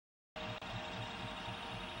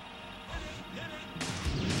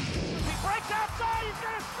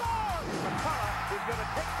going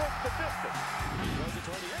to take folks the distance. Throws it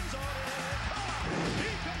toward the end zone. He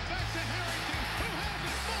comes back to Harrington, who has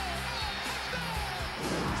it.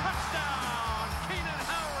 Touchdown, Keenan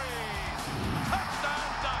Howry. Touchdown,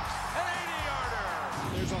 Ducks, an 80-yarder.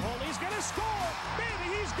 There's a hole. He's going to score. Maybe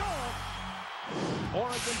he's gone.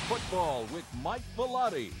 Oregon football with Mike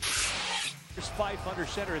Bellotti. Here's Fife under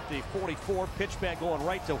center at the 44. Pitch back going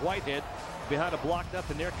right to Whitehead. Behind a block,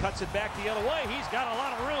 nothing there. Cuts it back the other way. He's got a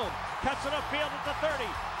lot of room. Cuts it upfield at the 30,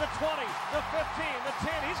 the 20, the 15, the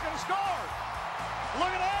 10. He's going to score.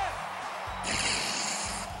 Look at that.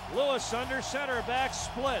 Lewis under center, back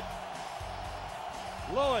split.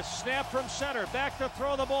 Lewis snap from center, back to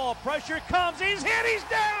throw the ball. Pressure comes. He's hit. He's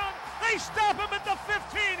down. They stop him at the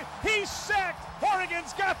 15. He's sacked.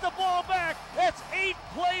 Oregon's got the ball back. It's 8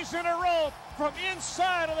 plays in a row from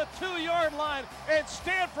inside of the 2-yard line, and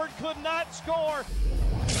Stanford could not score.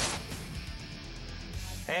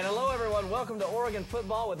 And hello, everyone. Welcome to Oregon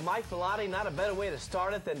football with Mike Bellotti. Not a better way to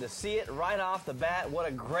start it than to see it right off the bat. What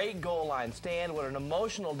a great goal line stand. What an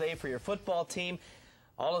emotional day for your football team.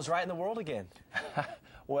 All is right in the world again.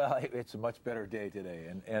 Well, it's a much better day today,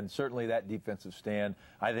 and certainly that defensive stand,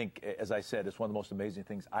 I think, as I said, it's one of the most amazing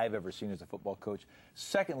things I've ever seen as a football coach.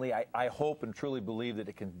 Secondly, I hope and truly believe that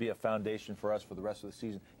it can be a foundation for us for the rest of the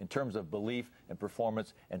season in terms of belief and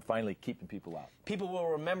performance and finally keeping people out. People will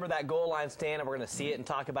remember that goal line stand, and we're going to see it and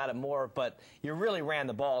talk about it more, but you really ran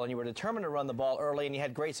the ball, and you were determined to run the ball early, and you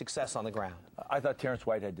had great success on the ground. I thought Terrence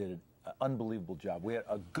Whitehead did an unbelievable job. We had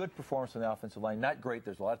a good performance on the offensive line. Not great.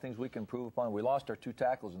 There's a lot of things we can improve upon. We lost our 2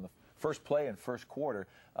 tackles in the first play and first quarter,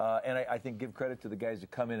 and I think give credit to the guys that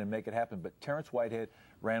come in and make it happen. But Terrence Whitehead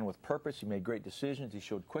ran with purpose. He made great decisions. He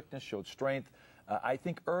showed quickness, showed strength. I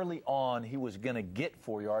think early on he was going to get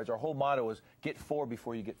 4 yards. Our whole motto is get 4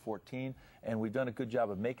 before you get 14, and we've done a good job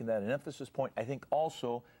of making that an emphasis point. I think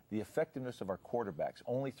also the effectiveness of our quarterbacks,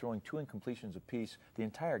 only throwing 2 incompletions apiece the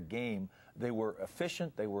entire game. They were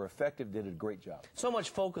efficient, they were effective, did a great job. So much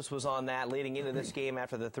focus was on that leading into this game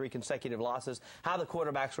after the 3 consecutive losses, how the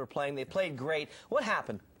quarterbacks were playing. They played great. What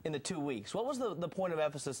happened in the 2 weeks? What was the point of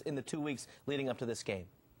emphasis in the 2 weeks leading up to this game?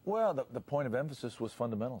 Well, the point of emphasis was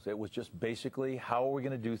fundamentals. It was just basically how are we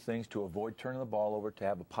going to do things to avoid turning the ball over, to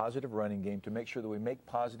have a positive running game, to make sure that we make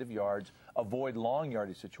positive yards, avoid long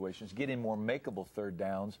yardage situations, get in more makeable third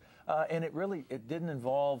downs. And it didn't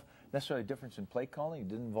involve necessarily a difference in play calling. It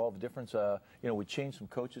didn't involve a difference. We changed some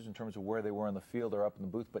coaches in terms of where they were on the field or up in the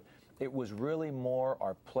booth, but it was really more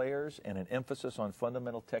our players and an emphasis on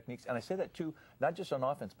fundamental techniques. And I say that too, not just on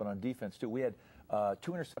offense, but on defense too. We had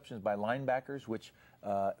 2 interceptions by linebackers, which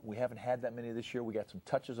we haven't had that many this year. We got some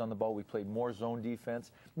touches on the ball. We played more zone defense.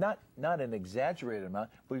 Not an exaggerated amount,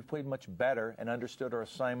 but we played much better and understood our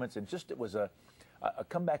assignments. And just it was a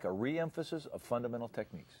comeback, a re-emphasis of fundamental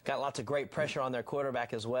techniques. Got lots of great pressure on their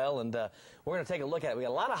quarterback as well, and we're going to take a look at it. We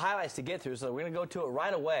got a lot of highlights to get through, so we're going to go to it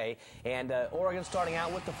right away. And Oregon starting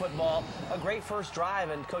out with the football, a great first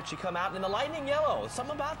drive, and Coach, you come out in the lightning yellow.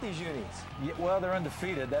 Something about these unis. Yeah, well, they're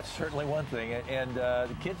undefeated. That's certainly one thing, and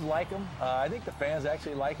the kids like them. I think the fans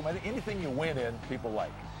actually like them. I think anything you win in, people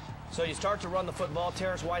like. So you start to run the football.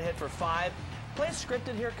 Terrence Whitehead for 5. Play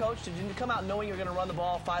scripted here, Coach? Did you come out knowing you're going to run the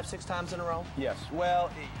ball 5-6 times in a row? Yes. Well,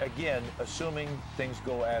 again, assuming things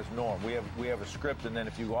go as norm. We have a script, and then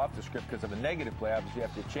if you go off the script because of a negative play, obviously you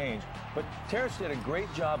have to change. But Terrence did a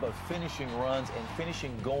great job of finishing runs and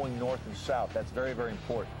finishing going north and south. That's very, very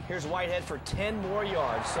important. Here's Whitehead for 10 more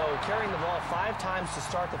yards. So carrying the ball 5 times to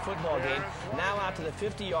start the football game. Now out to the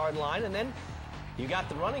 50-yard line, and then you got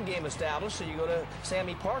the running game established, so you go to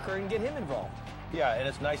Sammy Parker and get him involved. Yeah, and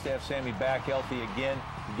it's nice to have Sammy back healthy again.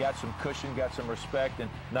 He got some cushion, got some respect, and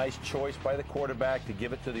nice choice by the quarterback to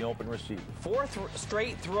give it to the open receiver. 4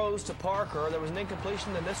 straight throws to Parker. There was an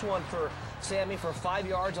incompletion, and this one for Sammy for 5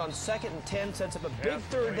 yards on 2nd and 10 sets up a big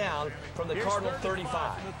third down from the Cardinal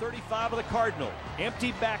 35. From the 35 of the Cardinal.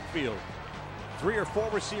 Empty backfield. 3 or 4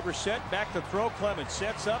 receivers set. Back to throw. Clemens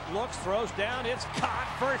sets up, looks, throws down. It's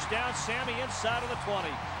caught. First down. Sammy inside of the 20.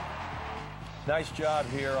 Nice job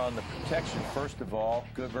here on the protection, first of all.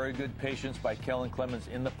 Very good patience by Kellen Clemens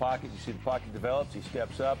in the pocket. You see the pocket develops. He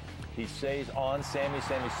steps up. He stays on Sammy.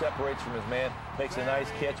 Sammy separates from his man, makes a nice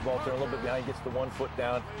catch. Ball turned a little bit behind, gets the 1 foot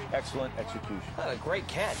down. Excellent execution. A great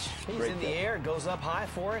catch. He's in the air, goes up high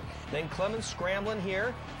for it. Then Clemens scrambling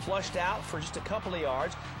here, flushed out for just a couple of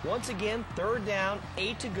yards. Once again, 3rd down,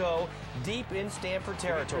 8 to go, deep in Stanford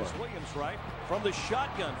territory. Here's Williams right from the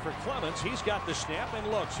shotgun for Clemens. He's got the snap and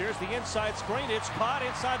looks. Here's the inside screen. It's caught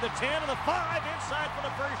inside the 10 and the 5, inside for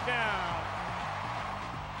the first down.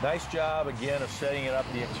 Nice job, again, of setting it up,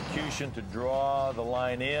 the execution to draw the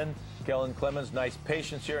line in. Kellen Clemens, nice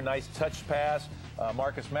patience here, nice touch pass.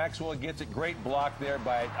 Marcus Maxwell gets it. Great block there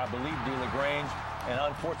by, I believe, DeLagrange. And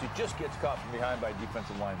unfortunately, just gets caught from behind by a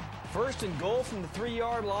defensive lineman. First and goal from the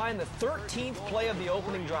 3-yard line, the 13th play of the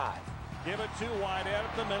opening drive. Give it to Whitehead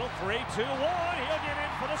at the middle. 3-2-1. He'll get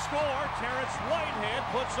in for the score. Terrence Whitehead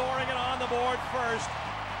puts Oregon on the board first.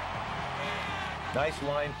 Nice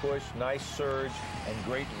line push, nice surge, and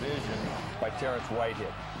great vision by Terrence Whitehead.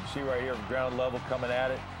 You see right here, ground level coming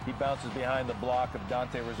at it. He bounces behind the block of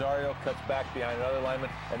Dante Rosario, cuts back behind another lineman,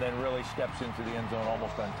 and then really steps into the end zone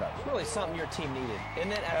almost untouched. Really something your team needed,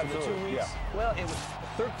 isn't it, after Absolutely, the 2 weeks? Yeah. Well, it was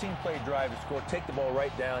a 13-play drive to score, take the ball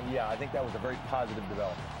right down. Yeah, I think that was a very positive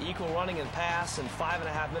development. Equal running and pass and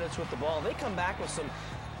 5.5 minutes with the ball. They come back with some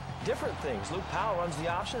different things. Luke Powell runs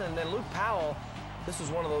the option, and then Luke Powell, this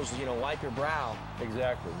was one of those, you know, wipe your brow.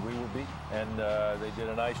 Exactly. We were beaten, and they did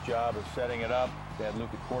a nice job of setting it up. They had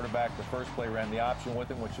Luke at quarterback. The first play ran the option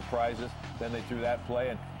with him, which surprised us. Then they threw that play,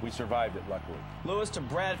 and we survived it, luckily. Lewis to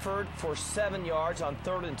Bradford for 7 yards on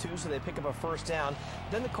 3rd and 2, so they pick up a first down.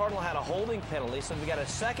 Then the Cardinal had a holding penalty, so we got a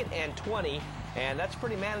 2nd and 20, and that's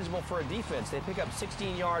pretty manageable for a defense. They pick up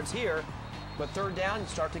 16 yards here, but 3rd down, you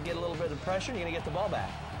start to get a little bit of pressure, and you're going to get the ball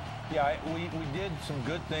back. Yeah, we did some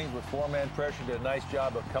good things with 4-man pressure. Did a nice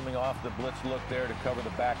job of coming off the blitz look there to cover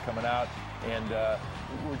the back coming out. And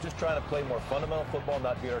we're just trying to play more fundamental football,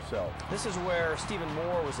 not beat ourselves. This is where Stephen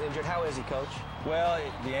Moore was injured. How is he, Coach? Well,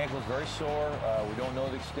 the ankle is very sore. We don't know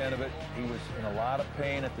the extent of it. He was in a lot of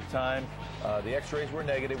pain at the time. The x-rays were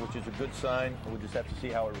negative, which is a good sign. We'll just have to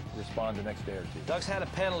see how it responds the next day or two. Ducks had a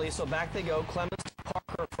penalty, so back they go. Clemens to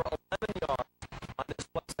Parker for 11 yards on this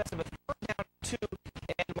play. Sets up a 3rd down 2,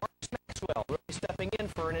 and Marcus Maxwell really stepping in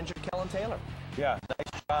for an injured Kellen Taylor. Yeah,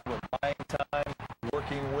 nice job of buying time,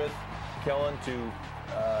 working with Kellen to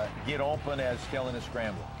get open as Kellen is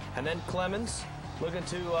scrambling. And then Clemens looking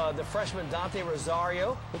to the freshman Dante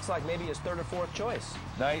Rosario. Looks like maybe his 3rd or 4th choice.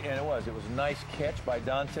 And it was a nice catch by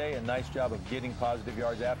Dante, and nice job of getting positive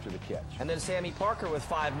yards after the catch. And then Sammy Parker with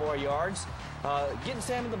 5 more yards. Getting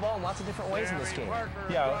Sammy the ball in lots of different ways in this game.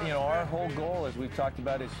 Yeah, you know, our whole goal, as we've talked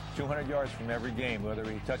about, is 200 yards from every game, whether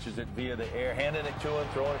he touches it via the air, handing it to him,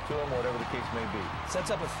 throwing it to him, whatever the case may be.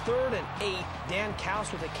 Sets up a 3rd and 8. Dan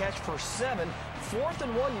Kaus with a catch for 7. 4th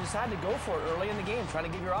and 1, you decide to go for it early in the game, trying to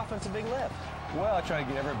give your offense a big lift. Well, I try to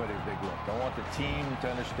get everybody a big lift. I want the team to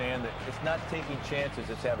understand that it's not taking chances,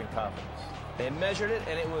 it's having confidence. They measured it,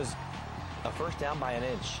 and it was a first down by an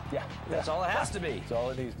inch. Yeah. That's all it has to be. That's all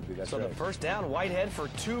it needs to be. That's so right. The first down, Whitehead for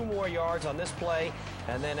 2 more yards on this play,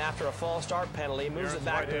 and then after a false start penalty, moves it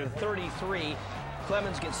back to the 33.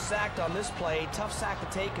 Clemens gets sacked on this play. Tough sack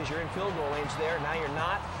to take because you're in field goal range there. Now you're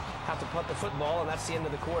not. Have to punt the football, and that's the end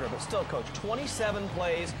of the quarter. But still, Coach, 27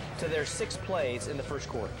 plays to their 6 plays in the first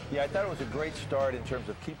quarter. Yeah, I thought it was a great start in terms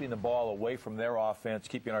of keeping the ball away from their offense,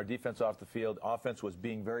 keeping our defense off the field. Offense was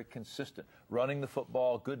being very consistent, running the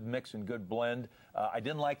football, good mix and good blend. I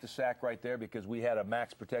didn't like the sack right there because we had a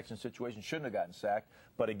max protection situation. Shouldn't have gotten sacked.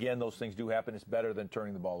 But again, those things do happen. It's better than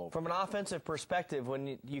turning the ball over. From an offensive perspective,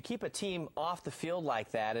 when you keep a team off the field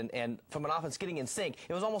like that, and from an offense getting in sync,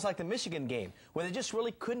 it was almost like the Michigan game, where they just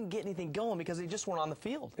really couldn't get anything going because they just weren't on the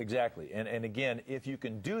field. Exactly. And again, if you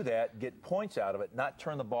can do that, get points out of it, not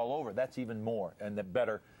turn the ball over, that's even more and the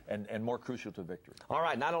better and more crucial to victory. All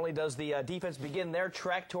right, not only does the defense begin their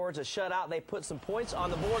trek towards a shutout, they put some points on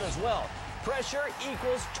the board as well. Pressure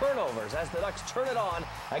equals turnovers as the Ducks turn it on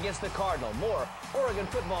against the Cardinal. More Oregon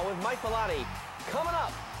football with Mike Bellotti coming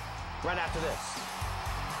up right after this.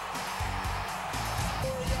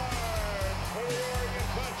 4 yards for the Oregon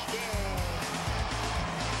touchdown.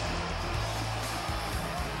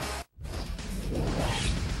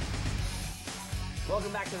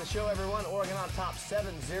 Welcome back to the show, everyone. Oregon on top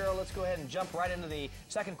 7-0. Let's go ahead and jump right into the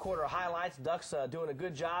second quarter highlights. Ducks doing a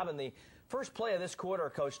good job. And the first play of this quarter,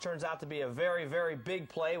 Coach, turns out to be a very, very big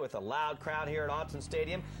play with a loud crowd here at Autzen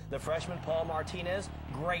Stadium. The freshman, Paul Martinez,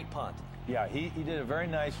 great punt. Yeah, he did a very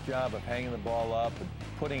nice job of hanging the ball up and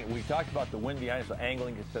putting it. We talked about the wind behind us, so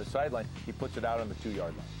angling it to the sideline. He puts it out on the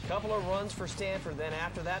 2-yard line. Couple of runs for Stanford then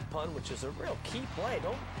after that punt, which is a real key play.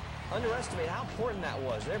 Don't underestimate how important that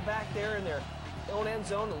was. They're back there in their own end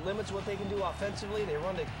zone. It limits what they can do offensively. They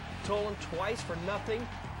run to Tolan twice for nothing.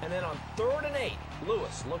 And then on 3rd and 8,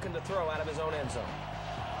 Lewis looking to throw out of his own end zone.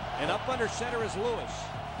 And up under center is Lewis.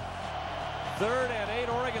 3rd and 8,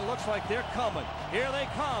 Oregon looks like they're coming. Here they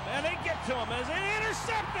come, and they get to him as it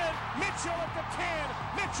intercepted. Mitchell at the 10,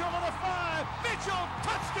 Mitchell to the 5, Mitchell,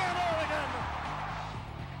 touchdown Oregon.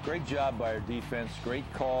 Great job by our defense.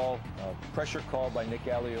 Great call, pressure call by Nick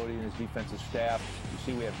Aliotti and his defensive staff. You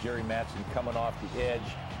see we have Jerry Mattson coming off the edge.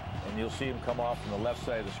 and you'll see him come off from the left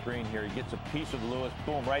side of the screen here. He gets a piece of Lewis,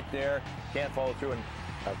 boom, right there. Can't follow through, and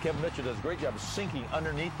Kevin Mitchell does a great job of sinking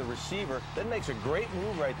underneath the receiver, then makes a great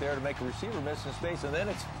move right there to make a receiver miss in space, and then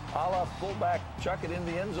it's a la fullback, chuck it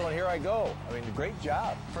into the end zone, here I go. I mean, great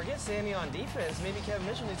job. Forget Sammy on defense. Maybe Kevin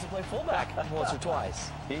Mitchell needs to play fullback once or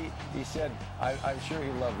twice. He said, I'm sure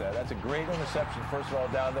he loved that. That's a great interception, first of all,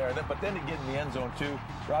 down there, but then to get in the end zone, too.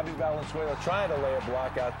 Robbie Valenzuela trying to lay a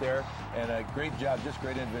block out there, and a great job, just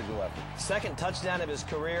great individual effort. Second touchdown of his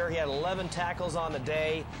career. He had 11 tackles on the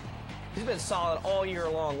day. He's been solid all year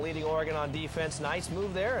long, leading Oregon on defense. Nice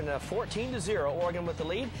move there, and 14-0, Oregon with the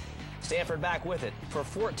lead. Stanford back with it for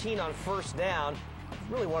 14 on first down.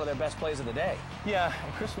 Really one of their best plays of the day. Yeah,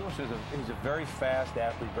 and Chris Lewis is a very fast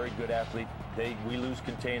athlete, very good athlete. We lose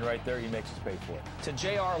contain right there. He makes us pay for it. To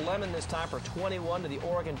J.R. Lemon this time for 21 to the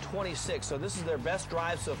Oregon 26. So this is their best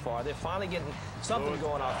drive so far. They're finally getting something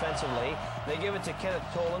going offensively. They give it to Kenneth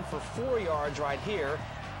Tolan for 4 yards right here.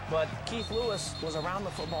 But Keith Lewis was around the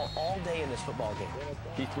football all day in this football game.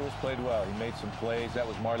 Keith Lewis played well. He made some plays. That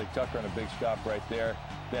was Marley Tucker on a big stop right there.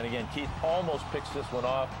 Then again, Keith almost picks this one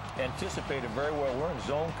off. Anticipated very well. We're in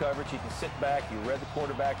zone coverage. He can sit back. He read the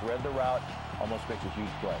quarterback, read the route. Almost makes a huge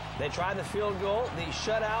play. They tried the field goal. The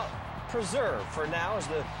shutout preserved for now as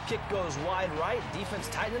the kick goes wide right. Defense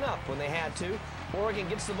tightening up when they had to. Oregon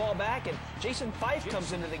gets the ball back, and Jason Fife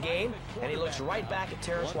comes into the game, and he looks right back at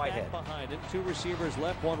Terrence Whitehead. Behind him, 2 receivers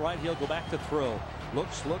left, 1 right. He'll go back to throw.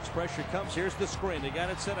 Looks, pressure comes. Here's the screen. They got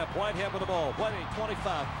it set up. Whitehead with the ball. Whitehead,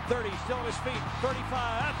 25, 30, still on his feet. 35,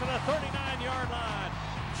 out to the 39-yard line.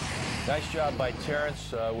 Nice job by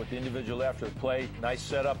Terrence with the individual after the play. Nice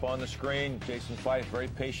setup on the screen. Jason Fife, very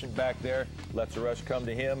patient back there. Lets the rush come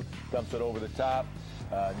to him. Dumps it over the top.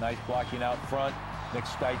 Nice blocking out front. Nick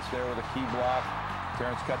Stites there with a key block.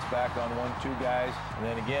 Terrence cuts back on 1-2 guys. And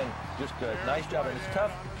then again, just a nice job. And it's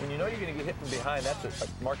tough when you know you're going to get hit from behind. That's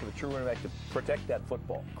a mark of a true running back, to protect that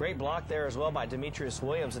football. Great block there as well by Demetrius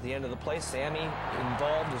Williams at the end of the play. Sammy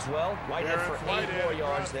involved as well. Whitehead for 8 more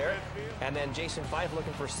yards there. And then Jason Fife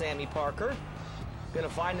looking for Sammy Parker. Going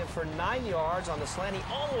to find him for 9 yards on the slant. He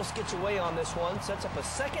almost gets away on this one. Sets up a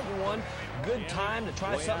 2nd and 1. Good time to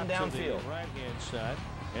try something downfield. Right-hand side.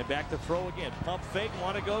 And back to throw again. Pump fake,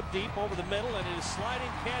 want to go deep over the middle, and it is sliding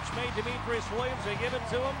catch made Demetrius Williams. They give it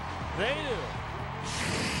to him. They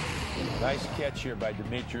do. Nice catch here by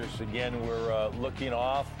Demetrius. Again, we're looking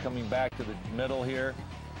off, coming back to the middle here.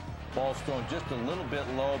 Ball's thrown just a little bit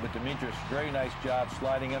low, but Demetrius, very nice job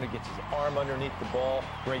sliding under, gets his arm underneath the ball.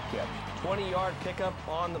 Great catch. 20-yard pickup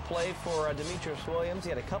on the play for Demetrius Williams. He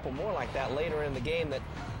had a couple more like that later in the game that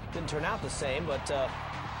didn't turn out the same, but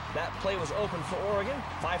that play was open for Oregon.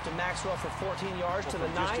 Fife to Maxwell for 14 yards to the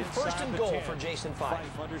 9. 1st and goal for Jason Fife.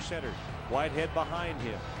 Under center. Whitehead behind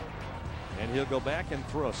him. And he'll go back and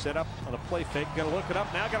throw. Set up on a play fake. Going to look it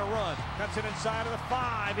up. Now going to run. Cuts it inside of the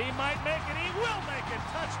 5. He might make it. He will make it.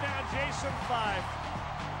 Touchdown, Jason Fife.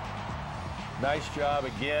 Nice job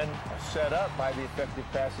again. Set up by the effective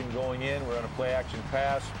passing going in. We're on a play action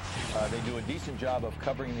pass. They do a decent job of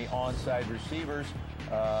covering the onside receivers.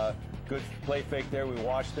 Good play fake there. We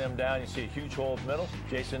wash them down. You see a huge hole in the middle.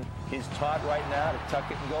 Jason is taught right now to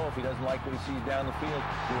tuck it and go if he doesn't like what he sees down the field.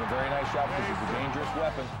 Doing a very nice job because it's a dangerous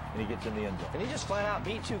weapon, and he gets in the end zone. And he just flat out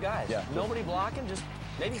beat 2 guys. Yeah. Nobody blocking. Just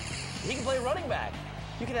maybe he can play running back.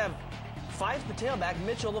 You can have Fife the tailback,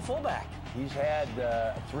 Mitchell the fullback. He's had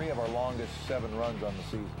 3 of our longest 7 runs on the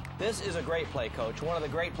season. This is a great play, Coach. One of the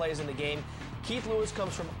great plays in the game. Keith Lewis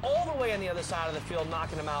comes from all the way on the other side of the field,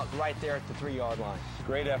 knocking him out right there at the 3-yard line.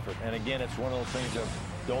 Great effort. And again, it's one of those things of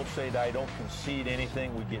don't say die, don't concede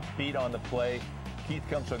anything. We get beat on the play. Keith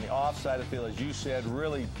comes from the offside of the field, as you said,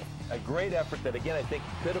 really a great effort that, again, I think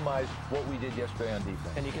epitomized what we did yesterday on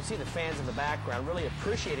defense. And you can see the fans in the background really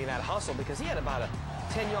appreciating that hustle because he had about a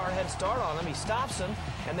 10-yard head start on him. He stops him,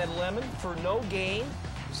 and then Lemon, for no gain,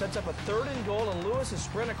 sets up a 3rd and goal, and Lewis's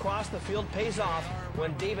sprint across the field pays off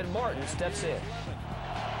when David Martin steps in.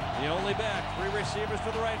 The only back. 3 receivers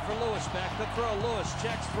to the right for Lewis. Back to throw. Lewis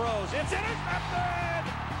checks, throws. It's intercepted!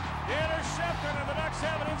 Intercepted, and the Ducks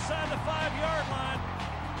have it inside the 5-yard line.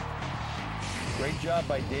 Great job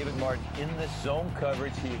by David Martin in this zone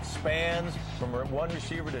coverage. He expands from 1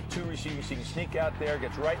 receiver to 2 receivers. He can sneak out there,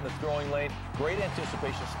 gets right in the throwing lane. Great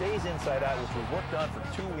anticipation, stays inside out, which we worked on for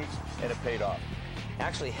 2 weeks, and it paid off.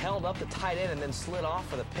 Actually held up the tight end and then slid off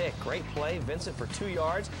for the pick. Great play. Vincent for 2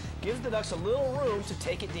 yards. Gives the Ducks a little room to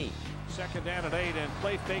take it deep. 2nd down and 8, and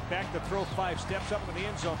play fake back to throw. Fife steps up in the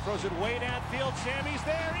end zone, throws it way downfield. Sammy's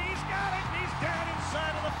there. He's got it. He's down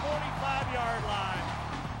inside of the 45-yard line.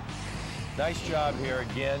 Nice job here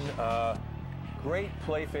again. Great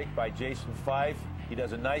play fake by Jason Fife. He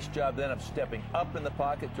does a nice job then of stepping up in the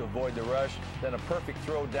pocket to avoid the rush. Then a perfect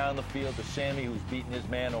throw down the field to Sammy, who's beating his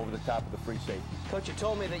man over the top of the free safety. Coach, you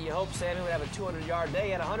told me that you hoped Sammy would have a 200-yard day.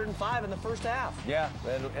 He had 105 in the first half. Yeah,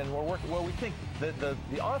 and we're working. Well, we think that the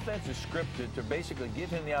offense is scripted to basically give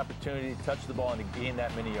him the opportunity to touch the ball and to gain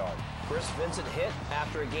that many yards. Chris Vincent hit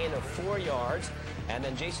after a gain of 4 yards. And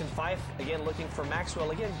then Jason Fife, again, looking for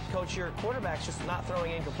Maxwell. Again, Coach, your quarterback's just not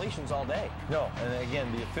throwing incompletions all day. No, and again,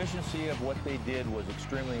 the efficiency of what they did was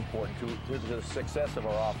extremely important to the success of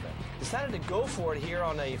our offense. Decided to go for it here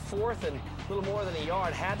on a 4th and a little more than a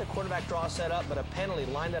yard. Had the quarterback draw set up, but a penalty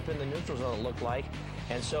lined up in the neutral zone, it looked like.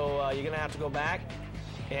 And so you're going to have to go back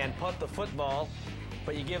and punt the football.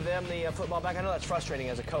 But you give them the football back. I know that's frustrating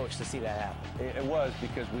as a coach to see that happen. It was,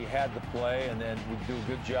 because we had the play, and then we do a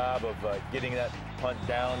good job of getting that punt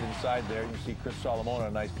down inside there. You see Chris Solomon, a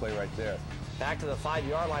nice play right there. Back to the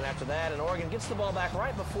 5-yard line after that, and Oregon gets the ball back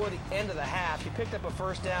right before the end of the half. He picked up a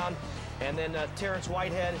first down, and then Terrence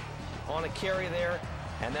Whitehead on a carry there,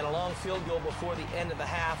 and then a long field goal before the end of the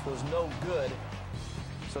half was no good.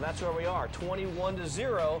 So that's where we are,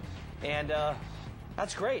 21-0, and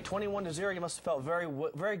that's great. 21-0. You must have felt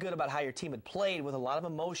very good about how your team had played with a lot of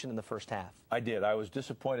emotion in the first half. I did. I was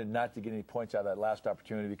disappointed not to get any points out of that last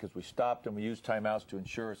opportunity because we stopped and we used timeouts to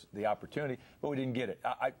ensure the opportunity, but we didn't get it.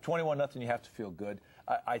 21-0, you have to feel good.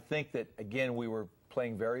 I think that, again, we were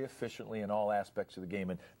playing very efficiently in all aspects of the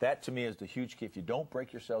game, and that to me is the huge key. If you don't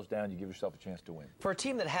break yourselves down, you give yourself a chance to win. For a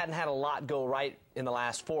team that hadn't had a lot go right in the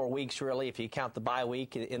last 4 weeks, really, if you count the bye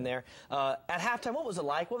week in there, at halftime, what was it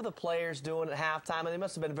like? What were the players doing at halftime? And they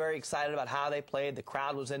must have been very excited about how they played. The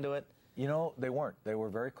crowd was into it. You know, they weren't. They were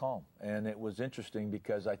very calm, and it was interesting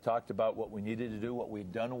because I talked about what we needed to do, what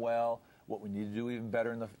we'd done well, what we need to do even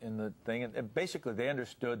better in the thing, and basically they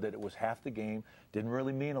understood that it was half the game, didn't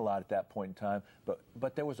really mean a lot at that point in time,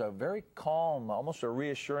 but there was a very calm, almost a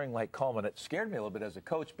reassuring like calm, and it scared me a little bit as a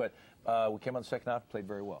coach, but we came on the second half and played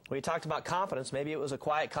very well. Well, you talked about confidence. Maybe it was a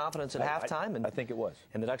quiet confidence at halftime. And I think it was.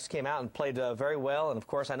 And the Ducks came out and played very well, and of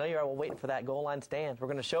course I know you're all waiting for that goal line stand. We're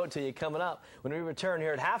going to show it to you coming up. When we return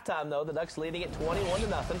here at halftime, though, the Ducks leading at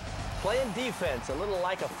 21-0, playing defense, a little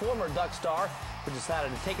like a former Duck star who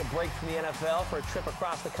decided to take a break from the NFL for a trip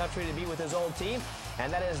across the country to be with his old team,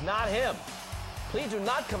 and that is not him. Please do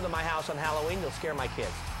not come to my house on Halloween. You'll scare my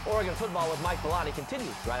kids. Oregon football with Mike Bellotti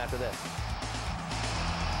continues right after this.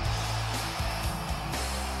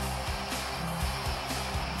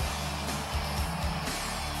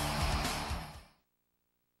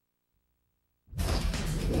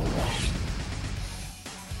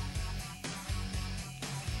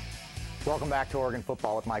 Welcome back to Oregon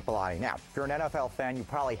Football with Mike Bellotti. Now, if you're an NFL fan, you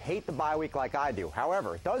probably hate the bye week like I do.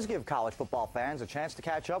 However, it does give college football fans a chance to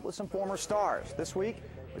catch up with some former stars. This week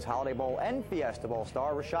was Holiday Bowl and Fiesta Bowl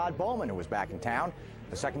star Rashad Bowman, who was back in town.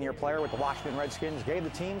 The second-year player with the Washington Redskins gave the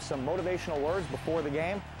team some motivational words before the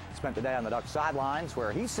game. Spent the day on the Ducks sidelines,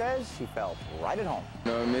 where he says he felt right at home.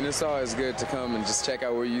 I mean, it's always good to come and just check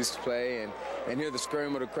out where you used to play and hear the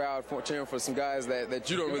scream of the crowd cheering for some guys that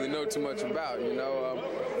you don't really know too much about, you know.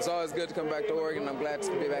 It's always good to come back to Oregon. I'm glad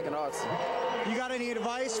to be back in Austin. You got any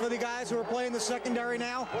advice for the guys who are playing the secondary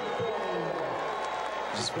now?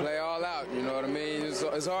 Just play all out, you know what I mean?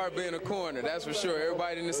 It's hard being a corner, that's for sure.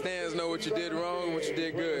 Everybody in the stands know what you did wrong and what you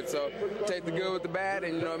did good. So take the good with the bad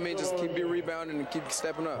and, you know what I mean, just keep your rebounding and keep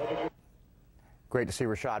stepping up. Great to see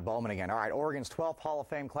Rashad Bowman again. All right, Oregon's 12th Hall of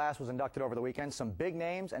Fame class was inducted over the weekend. Some big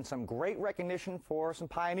names and some great recognition for some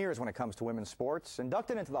pioneers when it comes to women's sports.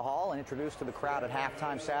 Inducted into the Hall and introduced to the crowd at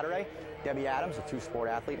halftime Saturday, Debbie Adams, a two-sport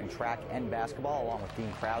athlete in track and basketball, along with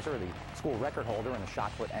Dean Krauser, the school record holder in the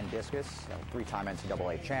shot put and discus, three-time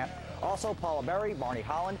NCAA champ. Also, Paula Berry, Barney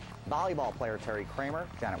Holland, volleyball player Terry Kramer,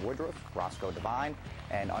 Janet Woodruff, Roscoe Devine,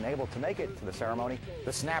 and unable to make it to the ceremony,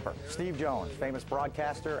 the snapper, Steve Jones, famous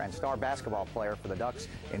broadcaster and star basketball player for the Ducks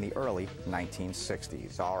in the early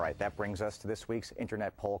 1960s. All right, that brings us to this week's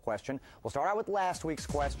internet poll question. We'll start out with last week's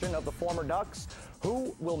question of the former Ducks.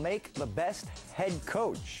 Who will make the best head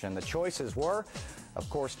coach? And the choices were, of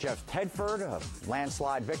course, Jeff Tedford, a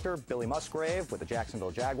landslide victor, Billy Musgrave with the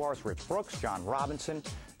Jacksonville Jaguars, Rich Brooks, John Robinson,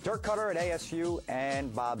 Dirk Cutter at ASU,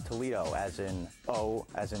 and Bob Toledo, as in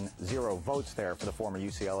 0 votes there for the former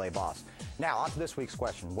UCLA boss. Now, on to this week's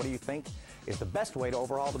question. What do you think is the best way to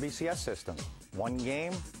overhaul the BCS system? One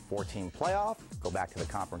game, 4-team playoff, go back to the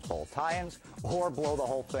Conference Bowl tie-ins, or blow the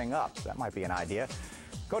whole thing up? That might be an idea.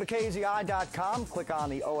 Go to KZI.com, click on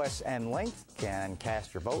the OSN link, and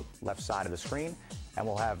cast your vote, left side of the screen. And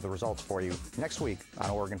we'll have the results for you next week on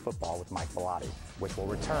Oregon Football with Mike Bellotti, which will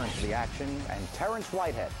return to the action. And Terrence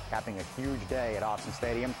Whitehead capping a huge day at Austin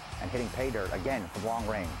Stadium and hitting pay dirt again from long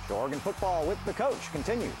range. Oregon Football with the coach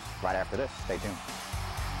continues right after this. Stay tuned.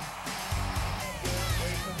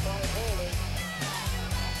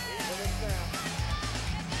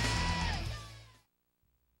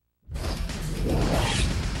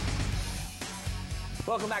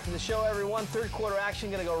 Welcome back to the show, everyone. Third quarter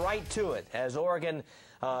action, going to go right to it as Oregon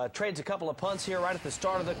trades a couple of punts here right at the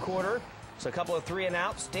start of the quarter. So a couple of 3 and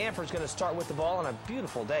out. Stanford's going to start with the ball on a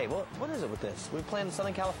beautiful day. What is it with this? We playing in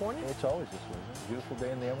Southern California? It's always this way. It's a beautiful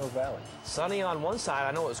day in the Emerald Valley. Sunny on one side.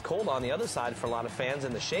 I know it was cold on the other side for a lot of fans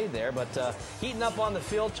in the shade there. But heating up on the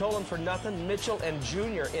field, Tolan for nothing. Mitchell and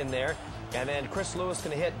Jr. in there. And then Chris Lewis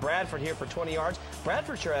going to hit Bradford here for 20 yards.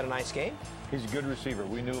 Bradford sure had a nice game. He's a good receiver.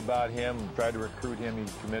 We knew about him, tried to recruit him. He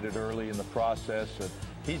committed early in the process.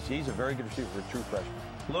 He's a very good receiver for a true freshman.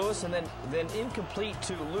 Lewis, and then incomplete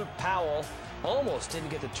to Luke Powell. Almost didn't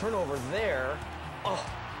get the turnover there. Oh,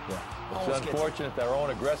 yeah. It's unfortunate that our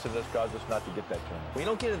own aggressiveness caused us not to get that turnover. We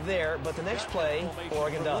don't get it there, but the next play,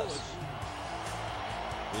 Oregon does.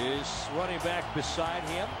 Is running back beside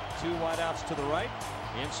him. 2 wideouts to the right.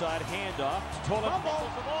 Inside handoff. Tolan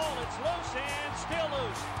fumbles the ball. It's loose and still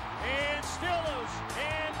loose. And still loose.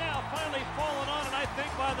 And now finally fallen on, and I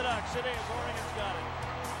think by the Ducks. It is. Oregon's got it.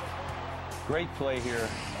 Great play here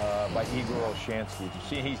by Igor Olshansky. You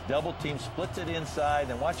see he's double teamed, splits it inside,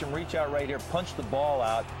 and watch him reach out right here, punch the ball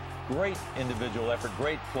out. Great individual effort,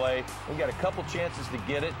 great play. We got a couple chances to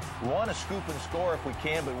get it. We want to scoop and score if we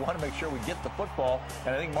can, but we want to make sure we get the football.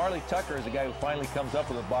 And I think Marley Tucker is the guy who finally comes up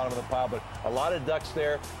with the bottom of the pile. But a lot of Ducks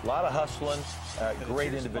there, a lot of hustling,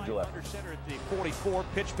 great individual effort. Center at the 44,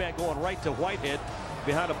 pitch back going right to Whitehead.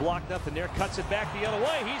 Behind a block, nothing there. Cuts it back the other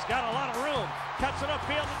way. He's got a lot of room. Cuts it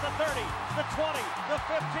upfield at the 30, the 20, the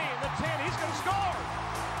 15, the 10. He's going to score.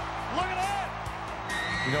 Look at that.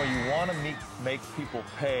 You know, you want to make people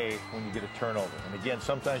pay when you get a turnover. And again,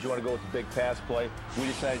 sometimes you want to go with the big pass play. We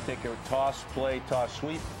decided to take a toss play, toss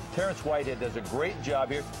sweep. Terrence Whitehead does a great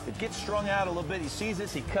job here. It gets strung out a little bit. He sees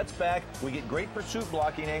this. He cuts back. We get great pursuit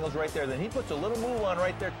blocking angles right there. Then he puts a little move on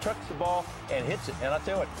right there, tucks the ball, and hits it. And I'll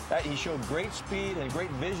tell you what, he showed great speed and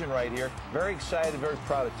great vision right here. Very excited, very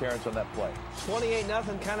proud of Terrence on that play.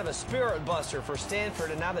 28-0, kind of a spirit buster for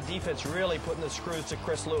Stanford, and now the defense really putting the screws to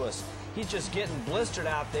Chris Lewis. He's just getting blistered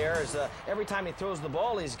out there as every time he throws the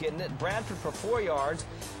ball, he's getting it. Bradford for 4 yards.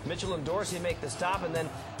 Mitchell and Dorsey make the stop, and then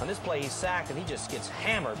on this play, he's sacked, and he just gets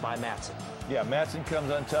hammered by Matson. Yeah, Matson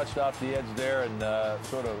comes untouched off the edge there, and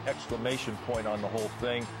sort of exclamation point on the whole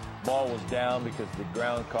thing. Ball was down because the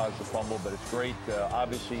ground caused the fumble, but it's great,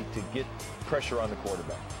 obviously, to get pressure on the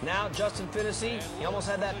quarterback. Now, Justin Finney, he almost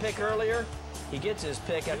had that pick earlier. He gets his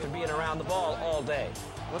pick after being around the ball all day.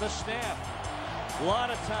 With a snap. A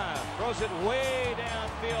lot of time. Throws it way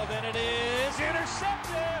downfield, and it is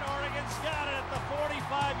intercepted. Oregon's got it at the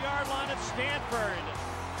 45-yard line at Stanford.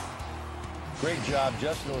 Great job.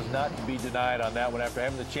 Justin was not to be denied on that one. After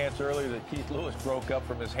having the chance earlier that Keith Lewis broke up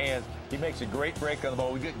from his hands, he makes a great break on the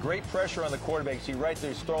ball. We get great pressure on the quarterback. You see right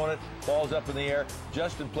there, he's throwing it. Ball's up in the air.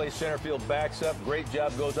 Justin plays center field, backs up. Great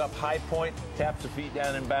job. Goes up, high point, taps the feet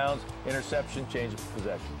down in bounds. Interception, change of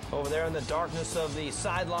possession. Over there in the darkness of the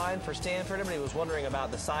sideline for Stanford, everybody was wondering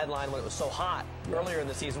about the sideline when it was so hot earlier in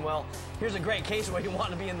the season. Well, here's a great case where you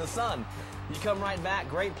want to be in the sun. You come right back.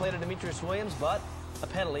 Great play to Demetrius Williams, but a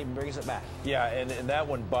penalty brings it back. Yeah, and that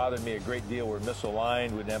one bothered me a great deal. We're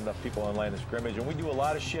misaligned. We didn't have enough people on line of scrimmage, and we do a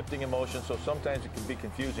lot of shifting in motion, so sometimes it can be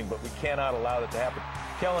confusing, but we cannot allow that to happen.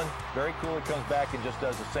 Kellen, very cool. He comes back and just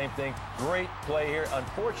does the same thing. Great play here.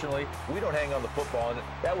 Unfortunately, we don't hang on the football, and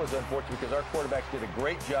that was unfortunate because our quarterbacks did a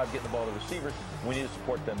great job getting the ball to receivers. We need to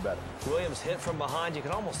support them better. Williams hit from behind. You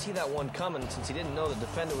can almost see that one coming since he didn't know the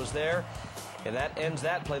defender was there. And that ends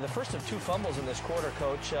that play. The first of 2 fumbles in this quarter,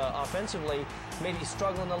 Coach. Offensively, maybe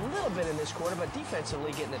struggling a little bit in this quarter, but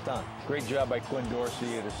defensively getting it done. Great job by Quinn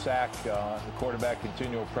Dorsey at a sack. The quarterback,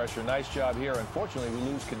 continual pressure. Nice job here. Unfortunately,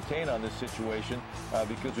 we lose contain on this situation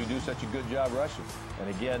because we do such a good job rushing.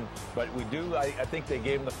 And again, but we do, I think they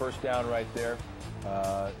gave him the first down right there.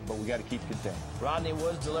 But we got to keep contained. Rodney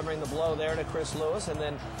Woods delivering the blow there to Chris Lewis, and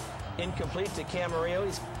then incomplete to Camarillo.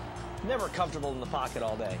 He's never comfortable in the pocket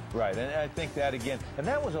all day. Right, and I think that again, and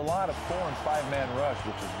that was a lot of 4- and 5-man rush,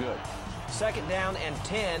 which is good. 2nd down and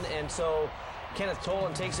 10, and so Kenneth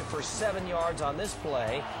Tolan takes it for 7 yards on this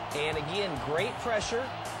play. And again, great pressure.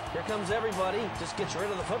 Here comes everybody. Just gets rid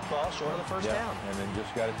of the football short of the first down. And then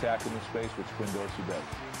just got to tackle in space, which Quinn Dorsey does.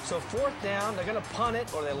 So 4th down, they're going to punt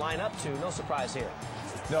it, or they line up to. No surprise here.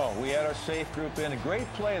 No, we had our safe group in. A great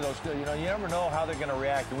play, though. Still, you never know how they're going to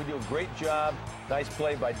react. And we do a great job. Nice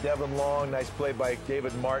play by Devin Long. Nice play by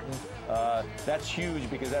David Martin. That's huge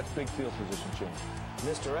because that's big field position change.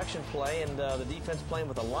 Misdirection play, and the defense playing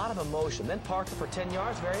with a lot of emotion. Then Parker for 10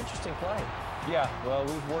 yards. Very interesting play. Yeah, well,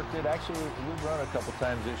 we've worked it. Actually, we've run a couple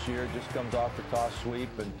times this year. Just comes off the toss sweep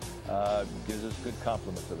and gives us good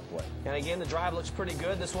complement to the play. And again, the drive looks pretty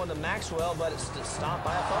good. This one to Maxwell, but it's stopped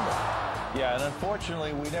by a fumble. Yeah, and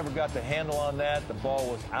unfortunately, we never got the handle on that. The ball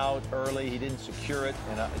was out early. He didn't secure it.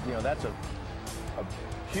 And, that's a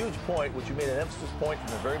huge point, which you made an emphasis point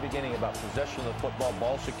from the very beginning about possession of the football,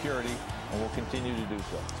 ball security, and we'll continue to do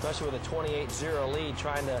so. Especially with a 28-0 lead,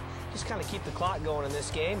 trying to just kind of keep the clock going in this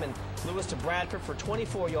game. And Lewis to Bradford for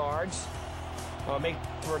 24 yards, make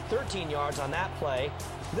for 13 yards on that play.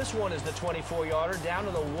 This one is the 24-yarder down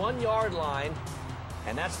to the 1-yard line,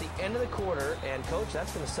 and that's the end of the quarter. And, Coach,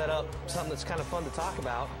 that's going to set up something that's kind of fun to talk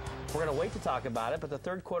about. We're going to wait to talk about it, but the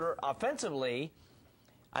third quarter offensively,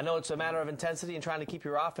 I know it's a matter of intensity and trying to keep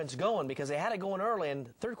your offense going because they had it going early,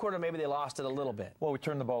 and third quarter maybe they lost it a little bit. Well, we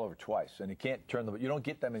turned the ball over twice, and you don't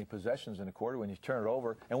get that many possessions in a quarter when you turn it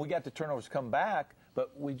over. And we got the turnovers come back,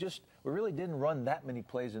 but we really didn't run that many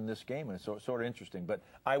plays in this game, and it's sort of interesting. But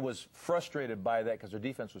I was frustrated by that because our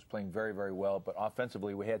defense was playing very, very well, but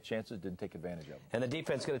offensively we had chances, didn't take advantage of them. And the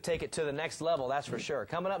defense is going to take it to the next level, that's for sure.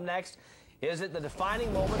 Coming up next, is it the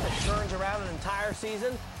defining moment that turns around an entire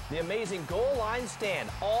season? The amazing goal line stand,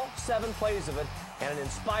 all 7 plays of it, and an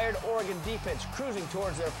inspired Oregon defense cruising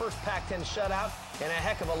towards their first Pac-10 shutout in a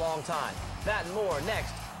heck of a long time. That and more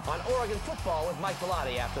next on Oregon Football with Mike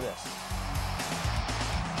Bellotti after this.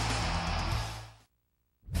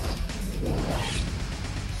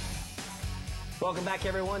 Welcome back,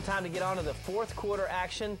 everyone. Time to get on to the fourth quarter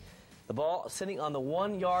action. The ball sitting on the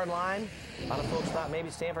 1-yard line. A lot of folks thought maybe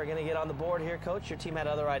Stanford are going to get on the board here, Coach. Your team had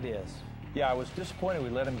other ideas. Yeah, I was disappointed we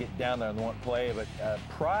let him get down there on the one play, but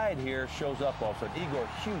pride here shows up also. Igor,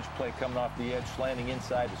 huge play coming off the edge, slanting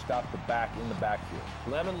inside to stop the back in the backfield.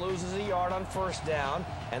 Lemon loses a yard on first down,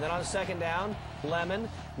 and then on second down, Lemon,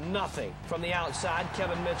 nothing. From the outside,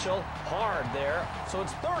 Kevin Mitchell, hard there. So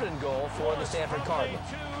it's 3rd and goal for the Stanford Cardinals.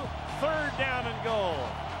 3rd down and goal.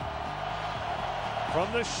 From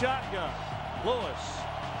the shotgun, Lewis,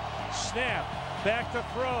 snap, back to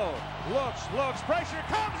throw, looks, pressure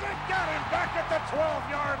comes and got him back at the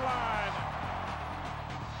 12-yard line.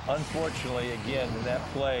 Unfortunately, again, in that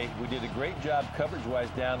play, we did a great job coverage-wise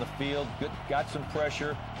down the field, got some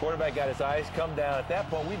pressure, quarterback got his eyes come down. At that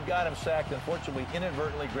point, we've got him sacked. Unfortunately,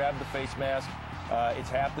 inadvertently grabbed the face mask. It's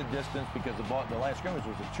half the distance because the line of scrimmage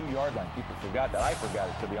was a 2-yard line. People forgot that. I forgot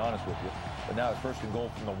it, to be honest with you. But now it's 1st and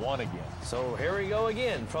goal from the 1 again. So here we go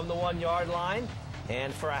again from the 1-yard line.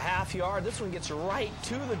 And for a half yard, this one gets right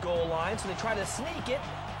to the goal line. So they try to sneak it.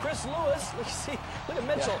 Chris Lewis, look at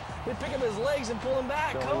Mitchell. Yeah. They pick up his legs and pull him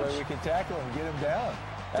back, Coach. The only way we can tackle him and get him down.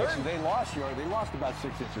 Actually, they lost about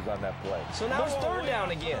 6 inches on that play. So now it's 3rd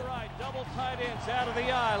down again. Right, double tight ends out of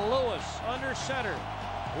the eye. Lewis under center.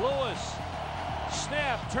 Lewis,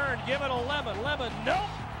 snap, turn, give it to Lemon. Lemon, nope,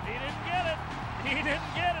 he didn't get it. He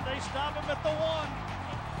didn't get it. They stop him at the 1.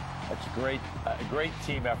 That's a great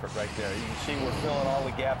team effort right there. You can see we're filling all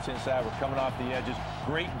the gaps inside. We're coming off the edges.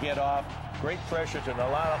 Great get off. Great pressure to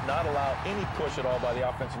not allow any push at all by the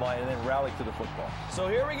offensive line, and then rally to the football. So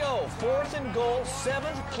here we go. 4th and goal,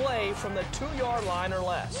 7th play from the 2-yard line or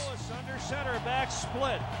less. Lewis under center, back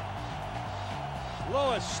split.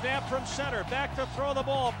 Lewis, snap from center, back to throw the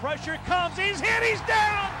ball. Pressure comes, he's hit, he's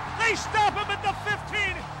down! They stop him at the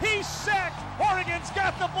 15, he's sacked! Oregon's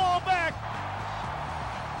got the ball back!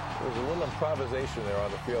 There was a little improvisation there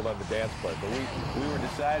on the field on the dance play, but we were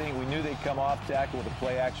deciding, we knew they'd come off tackle with a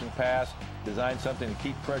play-action pass, designed something to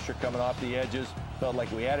keep pressure coming off the edges, felt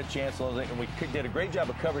like we had a chance, and we did a great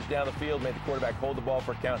job of coverage down the field, made the quarterback hold the ball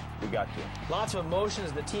for a count. We got to it. Lots of emotion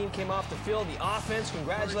as the team came off the field, the offense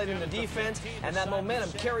congratulating the defense, and that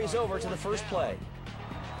momentum carries over to the first play.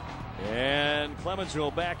 And Clemens will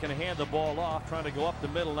back and hand the ball off, trying to go up the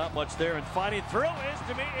middle, not much there, and fighting through is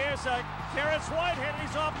Terrence Whitehead.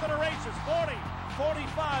 He's off to the races. 40,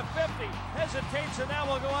 45, 50, hesitates, and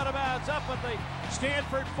now will go out of bounds up at the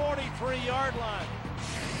Stanford 43-yard line.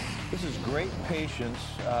 This is great patience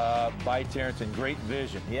by Terrence and great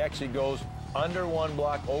vision. He actually goes under one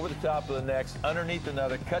block, over the top of the next, underneath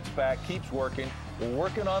another, cuts back, keeps working. We're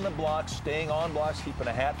working on the blocks, staying on blocks, keeping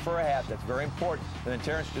a hat for a hat. That's very important. And then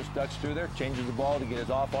Terrence just ducks through there, changes the ball to get his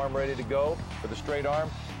off arm ready to go for the straight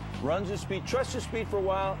arm, runs his speed, trusts his speed for a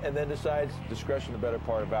while, and then decides discretion the better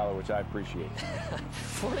part of valor, which I appreciate.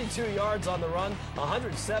 42 yards on the run,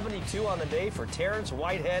 172 on the day for Terrence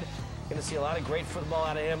Whitehead. Going to see a lot of great football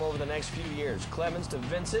out of him over the next few years. Clemens to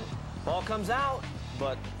Vincent. Ball comes out,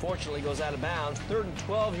 but fortunately goes out of bounds. 3rd and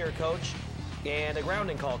 12 here, Coach, and a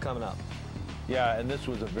grounding call coming up. Yeah, and this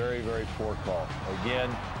was a very, very poor call.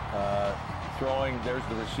 Again, throwing, there's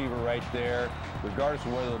the receiver right there. Regardless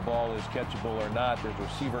of whether the ball is catchable or not, there's a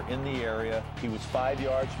receiver in the area. He was 5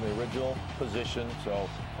 yards from the original position. So,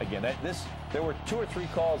 again, there were 2 or 3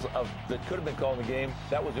 calls that could have been called in the game.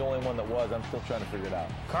 That was the only one that was. I'm still trying to figure it out.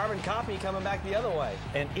 Carbon copy coming back the other way.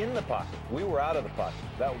 And in the pocket. We were out of the pocket.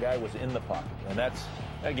 That guy was in the pocket. And that's,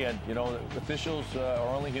 again, you know, officials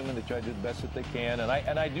are only human. They try to do the best that they can. And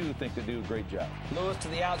I do think they do a great job. Lewis to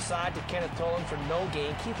the outside to Kenneth Tolan for no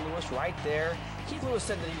gain. Keith Lewis right there. Keith Lewis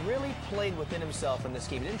said that he really played within himself in this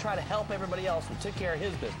game. He didn't try to help everybody else and took care of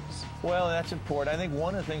his business. Well, that's important. I think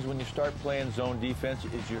one of the things when you start playing zone defense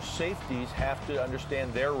is your safeties have to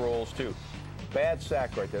understand their roles too. Bad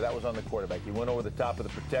sack right there. That was on the quarterback. He went over the top of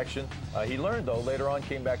the protection. He learned, though, later on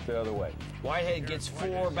came back the other way. Whitehead gets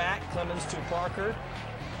 4 back. Clemens to Parker.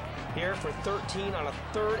 Here for 13 on a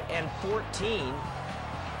 3rd and 14.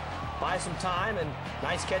 Buy some time, and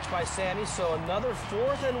nice catch by Sammy. So another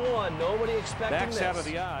 4th and 1. Nobody expecting Backs this. out of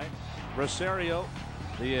the eye. Rosario,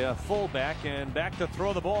 the fullback, and back to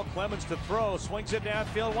throw the ball. Clemens to throw. Swings it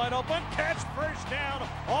downfield, wide open. Catch, first down,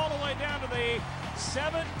 all the way down to the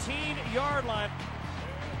 17-yard line.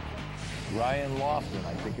 Ryan Lofton,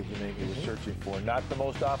 I think is the name he was searching for. Not the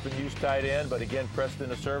most often used tight end, but again, pressed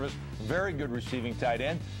into service. Very good receiving tight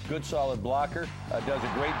end. Good solid blocker. Does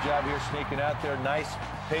a great job here sneaking out there. Nice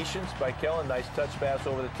patience by Kellen. Nice touch pass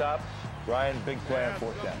over the top. Ryan, big play on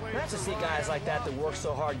 4th down. Nice to see guys like that work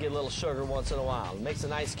so hard get a little sugar once in a while. Makes a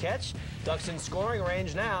nice catch. Ducks in scoring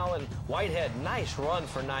range now, and Whitehead, nice run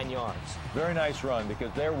for 9 yards. Very nice run,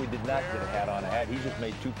 because there we did not get a hat on a hat. He just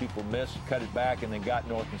made 2 people miss, cut it back, and then got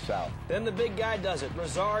north and south. Then the big guy does it.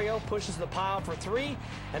 Rosario pushes the pile for 3,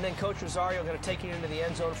 and then Coach Rosario going to take it into the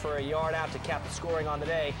end zone for a yard out to cap the scoring on the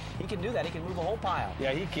day. He can do that. He can move a whole pile.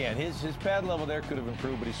 Yeah, he can. His pad level there could have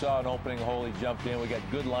improved, but he saw an opening hole. He jumped in. We got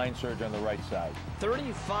good line surge on the right side.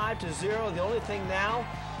 35-0. The only thing now,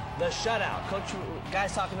 the shutout. Coach,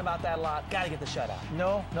 guys talking about that a lot. Got to get the shutout.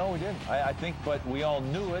 No, we didn't. I think, but we all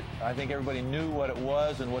knew it. I think everybody knew what it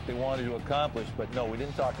was and what they wanted to accomplish, but no, we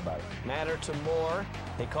didn't talk about it. Matter to Moore.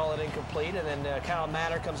 They call it incomplete, and then Kyle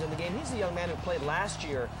Matter comes in the game. He's the young man who played last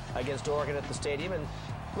year against Oregon at the stadium, and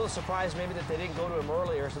a little surprised maybe that they didn't go to him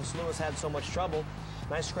earlier since Lewis had so much trouble.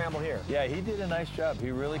 Nice scramble here. Yeah, he did a nice job.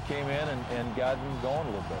 He really came in and got him going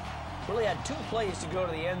a little bit. Really had 2 plays to go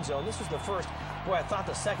to the end zone. This was the first. Boy, I thought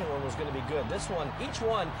the second one was going to be good. This one, each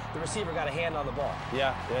one, the receiver got a hand on the ball.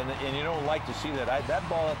 Yeah, and you don't like to see that. That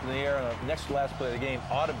ball up in the air on the next to last play of the game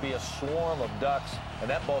ought to be a swarm of ducks, and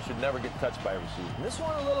that ball should never get touched by a receiver. And this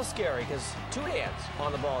one a little scary because 2 hands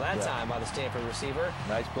on the ball that time by the Stanford receiver.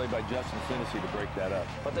 Nice play by Justin Finnessy to break that up.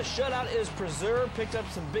 But the shutout is preserved, picked up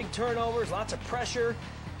some big turnovers, lots of pressure.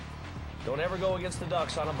 Don't ever go against the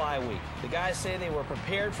Ducks on a bye week. The guys say they were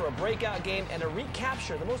prepared for a breakout game and a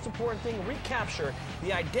recapture, the most important thing, recapture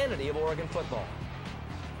the identity of Oregon football.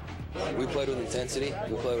 We played with intensity,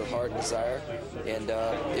 we played with heart and desire, and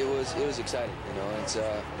it was exciting. You know, it's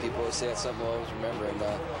people always say that's something we'll always remember, and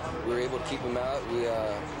we were able to keep them out. We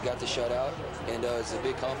got the shutout, and it's a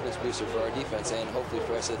big confidence booster for our defense and hopefully for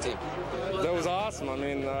the rest of the team. That was awesome. I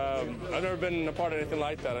mean, I've never been a part of anything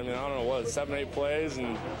like that. I mean, I don't know what, 7, 8 plays,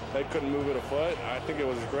 and they couldn't move it a foot. I think it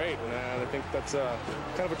was great, and I think that's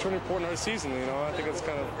kind of a turning point in our season. You know, I think it's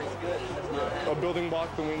kind of a building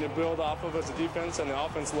block that we need to build off of as a defense, and the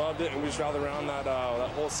offense loved it, and we just rallied around that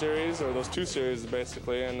whole series, or those 2 series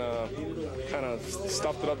basically, and kind of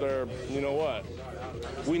stuffed it up there. You know what?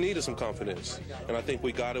 We needed some confidence, and I think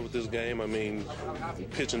we got it with this game. I mean,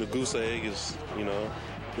 pitching the goose egg is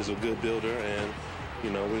a good builder, and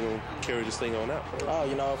we're going to carry this thing on out.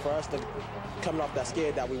 Oh, for us to coming off that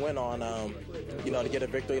skid that we went on, to get a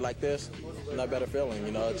victory like this, no better feeling.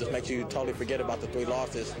 It just makes you totally forget about the 3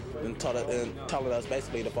 losses and telling us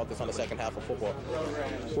basically to focus on the second half of football.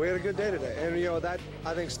 We had a good day today, and that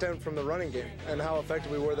I think stemmed from the running game and how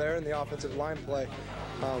effective we were there in the offensive line play.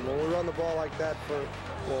 When we run the ball like that for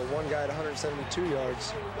one guy at 172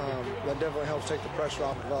 yards, that definitely helps take the pressure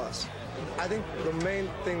off of us. I think the main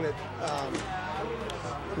thing that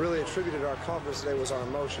really attributed our confidence today was our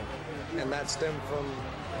emotion, and that stemmed from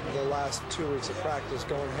the last 2 weeks of practice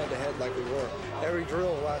going head-to-head like we were. Every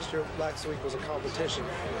drill last week was a competition,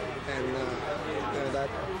 and that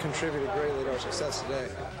contributed greatly to our success today.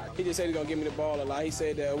 He just said he's gonna give me the ball a lot. He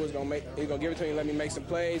said that he's gonna give it to me and let me make some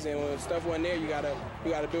plays, and when stuff wasn't there, you gotta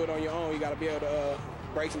do it on your own. You gotta be able to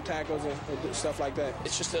break some tackles and stuff like that.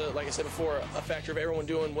 It's just, like I said before, a factor of everyone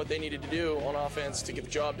doing what they needed to do on offense to get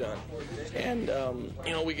the job done. And,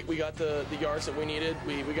 you know, we got the yards that we needed.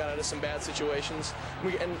 We got out of some bad situations.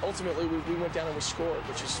 And ultimately, we went down and we scored,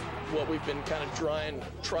 which is what we've been kind of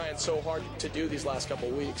trying so hard to do these last couple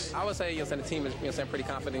of weeks. I would say, the team is, pretty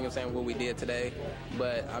confident, what we did today.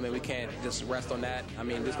 But, I mean, we can't just rest on that. I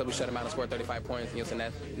mean, just because we shut them out and scored 35 points,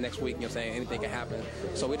 that next week, anything can happen.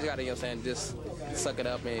 So we just got to, just suck it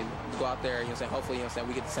up and go out there, hopefully,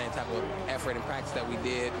 we get the same type of effort and practice that we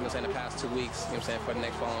did, the past 2 weeks, for the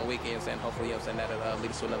next following week, hopefully, that'll lead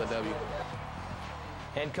us to another W.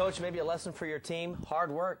 And, Coach, maybe a lesson for your team,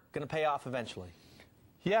 hard work, going to pay off eventually.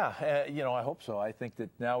 Yeah, I hope so. I think that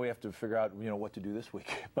now we have to figure out, what to do this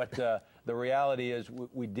week. But the reality is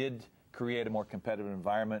we did create a more competitive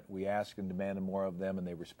environment. We asked and demanded more of them, and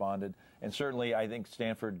they responded. And certainly, I think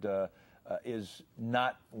Stanford is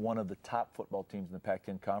not one of the top football teams in the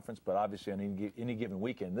Pac-10 conference, but obviously on any given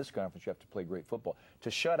weekend in this conference, you have to play great football.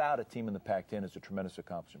 To shut out a team in the Pac-10 is a tremendous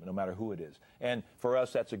accomplishment, no matter who it is. And for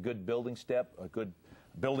us, that's a good building step, a good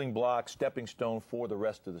building block, stepping stone for the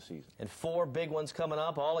rest of the season. And 4 big ones coming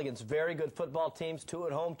up, all against very good football teams, 2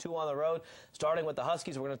 at home, 2 on the road, starting with the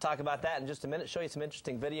Huskies. We're going to talk about that in just a minute, show you some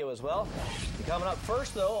interesting video as well. And coming up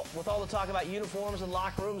first, though, with all the talk about uniforms and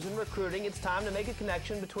locker rooms and recruiting, it's time to make a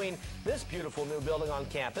connection between this beautiful new building on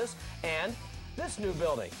campus and this new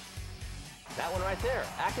building. That one right there,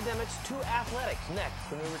 academics to athletics,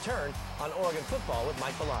 next when we return on Oregon Football with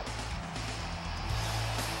Mike Bellotti.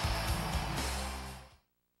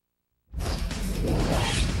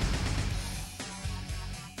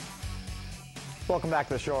 Welcome back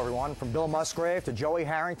to the show, everyone. From Bill Musgrave to Joey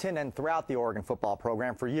Harrington and throughout the Oregon football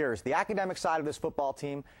program for years, the academic side of this football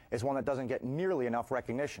team is one that doesn't get nearly enough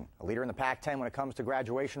recognition. A leader in the Pac-10 when it comes to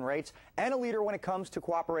graduation rates and a leader when it comes to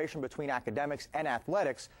cooperation between academics and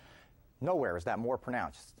athletics. Nowhere is that more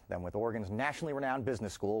pronounced than with Oregon's nationally renowned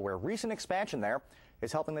business school, where recent expansion there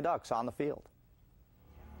is helping the Ducks on the field.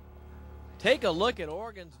 Take a look at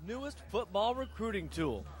Oregon's newest football recruiting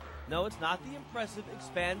tool. No, it's not the impressive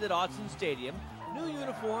expanded Autzen Stadium, new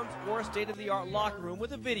uniforms, or a state-of-the-art locker room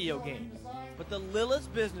with a video game, but the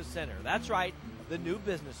Lillis Business Center. That's right, the new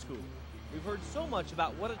business school. We've heard so much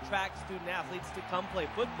about what attracts student-athletes to come play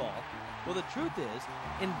football. Well, the truth is,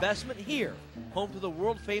 investment here, home to the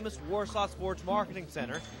world-famous Warsaw Sports Marketing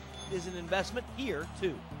Center, is an investment here,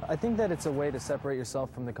 too. I think that it's a way to separate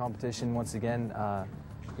yourself from the competition once again.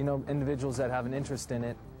 Individuals that have an interest in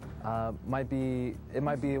it, it might be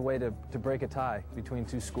a way to break a tie between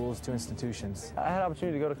 2 schools, 2 institutions. I had an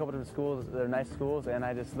opportunity to go to a couple different schools. They're nice schools, and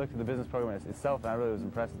I just looked at the business program itself, and I really was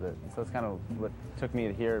impressed with it. So it's kind of what took me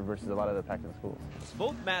to here versus a lot of the Pac-10 schools.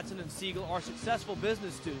 Both Matson and Siegel are successful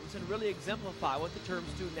business students and really exemplify what the term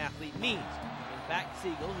student-athlete means. In fact,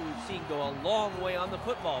 Siegel, who we've seen go a long way on the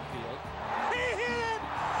football field, he hit it!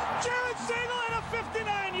 Jared Siegel and a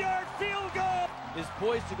 59-yard field goal! Is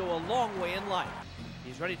poised to go a long way in life.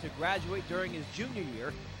 He's ready to graduate during his junior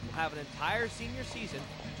year. He'll have an entire senior season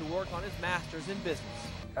to work on his master's in business.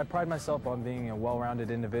 I pride myself on being a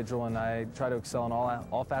well-rounded individual, and I try to excel in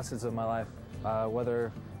all facets of my life, whether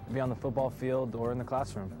it be on the football field or in the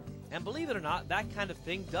classroom. And believe it or not, that kind of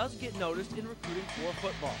thing does get noticed in recruiting for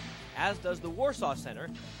football, as does the Warsaw Center,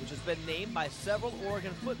 which has been named by several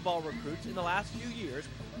Oregon football recruits in the last few years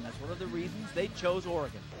as one of the reasons they chose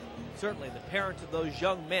Oregon. Certainly, the parents of those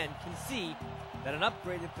young men can see that an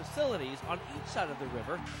upgraded facilities on each side of the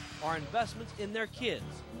river are investments in their kids,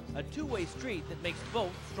 a two-way street that makes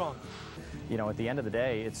both stronger. At the end of the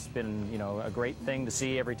day, it's been, a great thing to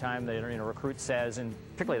see every time that a recruit says, and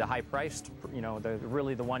particularly the high-priced,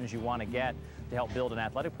 really the ones you want to get to help build an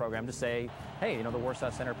athletic program, to say, hey, the Warsaw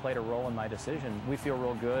Center played a role in my decision. We feel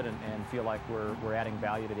real good and feel like we're adding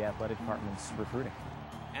value to the athletic department's recruiting.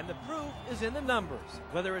 And the proof is in the numbers,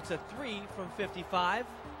 whether it's a 3 from 55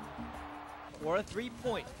 or a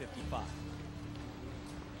 3.55.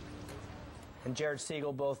 And Jared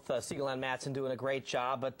Siegel, both Siegel and Matson doing a great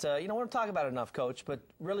job. But, we don't talk about it enough, Coach. But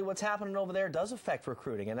really what's happening over there does affect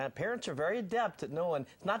recruiting. And parents are very adept at knowing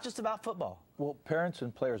it's not just about football. Well, parents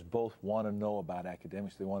and players both want to know about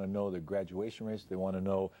academics. They want to know their graduation rates. They want to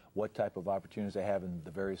know what type of opportunities they have in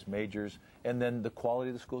the various majors, and then the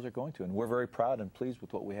quality of the schools they're going to. And we're very proud and pleased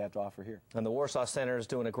with what we have to offer here. And the Warsaw Center is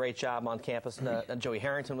doing a great job on campus. And Joey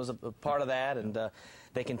Harrington was a part of that, and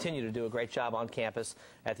they continue to do a great job on campus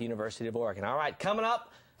at the University of Oregon. All right, coming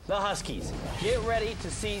up, the Huskies. Get ready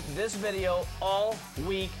to see this video all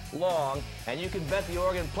week long, and you can bet the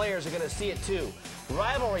Oregon players are going to see it too.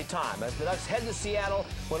 Rivalry time as the Ducks head to Seattle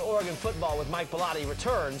when Oregon Football with Mike Bellotti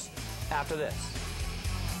returns after this.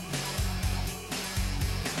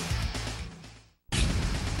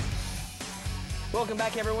 Welcome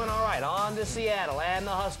back, everyone. All right, on to Seattle and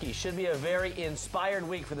the Huskies. Should be a very inspired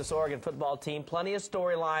week for this Oregon football team. Plenty of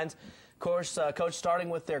storylines. Of course, Coach, starting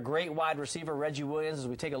with their great wide receiver, Reggie Williams, as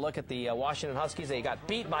we take a look at the Washington Huskies. They got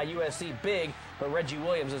beat by USC big, but Reggie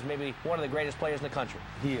Williams is maybe one of the greatest players in the country.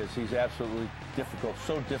 He is. He's absolutely difficult,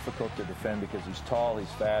 so difficult to defend because he's tall,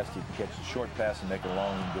 he's fast, he can catch a short pass and make it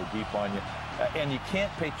long and go deep on you. And you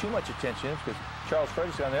can't pay too much attention to him because Charles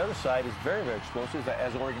Frederickson on the other side is very, very explosive.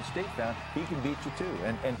 As Oregon State found, he can beat you too.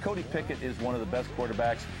 And Cody Pickett is one of the best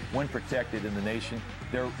quarterbacks when protected in the nation.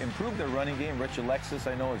 They're improved their running game. Rich Alexis,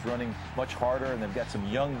 I know, is running much harder, and they've got some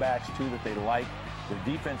young backs too that they like.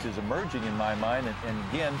 The defense is emerging in my mind, and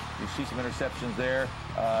again, you see some interceptions there.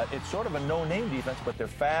 It's sort of a no-name defense, but they're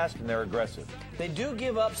fast and they're aggressive. They do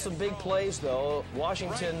give up some big plays, though.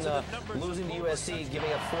 Washington losing to USC,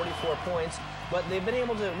 giving up 44 points, but they've been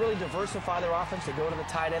able to really diversify their offense. They go to the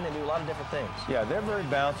tight end and do a lot of different things. Yeah, they're very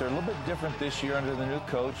balanced. They're a little bit different this year under the new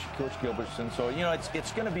coach, Coach Gilbertson. So, you know,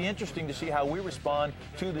 it's going to be interesting to see how we respond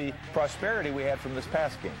to the prosperity we had from this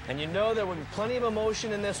past game. And you know there will be plenty of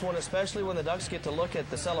emotion in this one, especially when the Ducks get to look at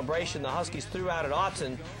the celebration the Huskies threw out at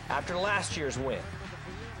Autzen after last year's win.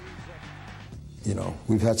 You know,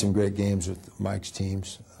 we've had some great games with Mike's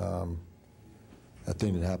teams. That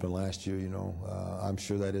thing that happened last year, you know, I'm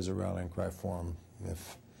sure that is a rallying cry for him.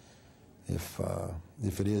 If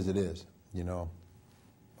it is, it is. You know,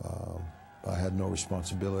 I had no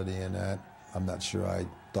responsibility in that. I'm not sure I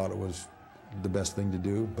thought it was the best thing to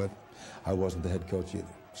do, but I wasn't the head coach either.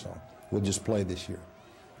 So we'll just play this year.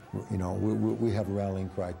 You know, we have a rallying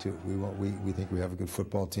cry too. We think we have a good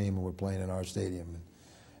football team, and we're playing in our stadium.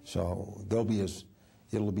 So it'll be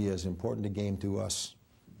as important a game to us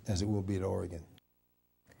as it will be to Oregon.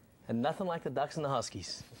 And nothing like the Ducks and the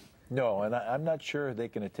Huskies. No, and I'm not sure they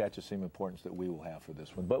can attach the same importance that we will have for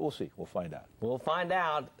this one, but we'll see. We'll find out. We'll find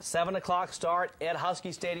out. 7 o'clock start at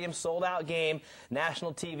Husky Stadium, sold-out game,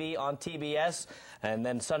 national TV on TBS, and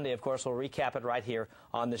then Sunday, of course, we'll recap it right here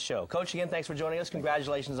on the show. Coach, again, thanks for joining us.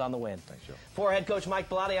 Congratulations on the win. Thanks, Joe. For head coach Mike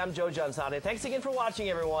Bellotti, I'm Joe Giunsante. Thanks again for watching,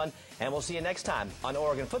 everyone, and we'll see you next time on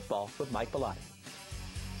Oregon Football with Mike Bellotti.